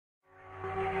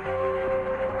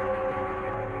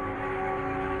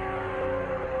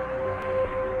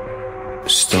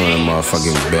Still in the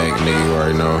motherfucking bank, nigga,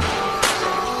 right now.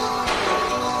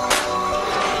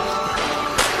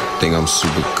 Think I'm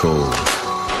super cool.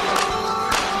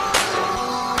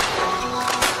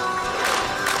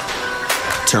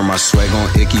 Turn my swag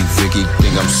on Icky Vicky,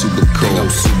 think I'm super cool.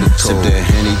 Sip that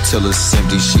Henny till it's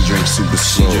empty, she drink super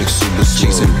slow.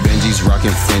 Chasing Benjis,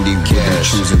 rockin' Fendi, with them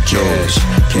choosing Joes.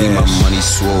 Need my money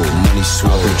swole,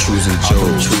 I've been choosing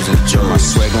Joes. Turn my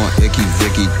swag on Icky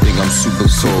Vicky, think I'm super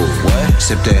cool.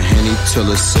 Sip that Henny till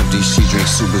it's empty, she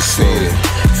drink super slow.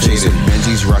 Chasing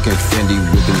Benjis, rockin' Fendi,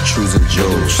 with them choosing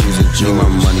Joes. Need my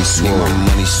money swole, I've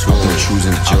been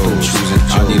choosing Joes.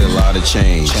 I need a lot of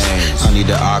change, I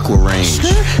need the aqua range.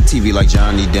 TV like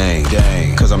Johnny Dang,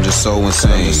 cause I'm just so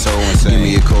insane. Give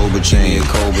me a Cobra chain,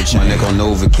 my neck on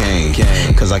Novocaine,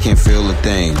 cause I can't feel a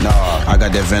thing. I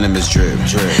got that venomous drip.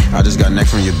 I just got neck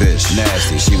from your bitch.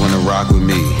 Nasty. She wanna rock with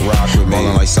me.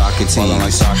 Ballin' like soccer team.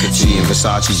 She in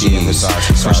Versace jeans,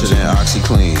 fresher than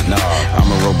OxyClean. I'm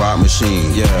a robot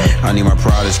machine. I need my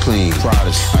products clean.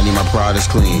 I need my products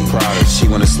clean. She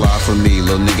wanna slide for me,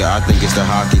 little nigga. I think it's the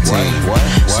hockey team.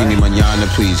 See me mañana,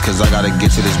 please, cause I gotta get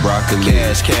to this broccoli.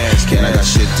 And I got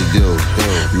shit to do.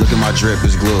 Look at my drip,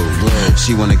 it's glue.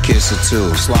 She wanna kiss her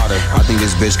too. Slaughter. I think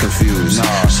this bitch confused.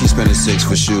 She spending 6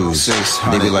 for shoes.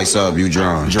 They be like, Sub, you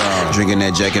drunk. Drinking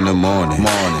that Jack in the morning.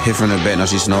 Hit from the bed, now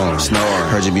she snoring.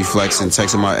 Heard you be flexing,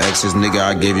 texting my exes. Nigga,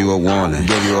 I gave you a warning.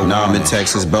 Now I'm in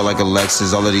Texas, belt like a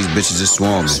Lexus. All of these bitches is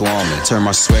swarming. Turn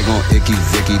my swag on Icky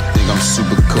Vicky, think I'm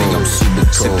super cool.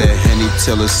 Sip that Henny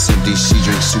till it's empty, she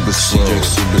drink super slow.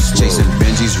 Chasing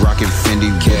Benjis, rockin' Fendi,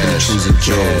 with them choosing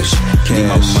Joes. Need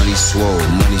my money swole,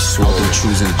 I've been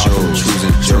choosing Joes.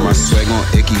 Turn my swag on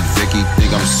Icky Vicky,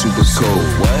 think I'm super cool.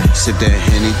 Sip that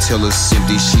Henny till it's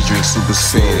empty, she drink super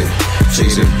slow.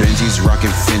 Chasing Benjis,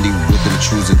 rockin' Fendi, with them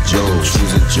choosing Joes.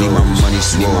 Need my money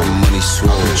swole, I've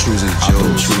been choosing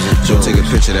Joes. Don't take a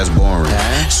picture, that's boring.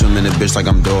 Swim in the bitch like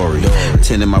I'm Dory.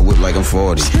 10 in my whip like I'm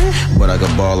 40, but I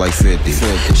can ball like 50.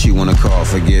 She wanna call,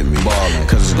 forget me,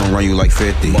 cause it's gonna run you like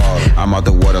 50. I'm out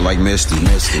the water like Misty.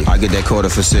 I get that quarter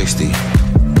for 60.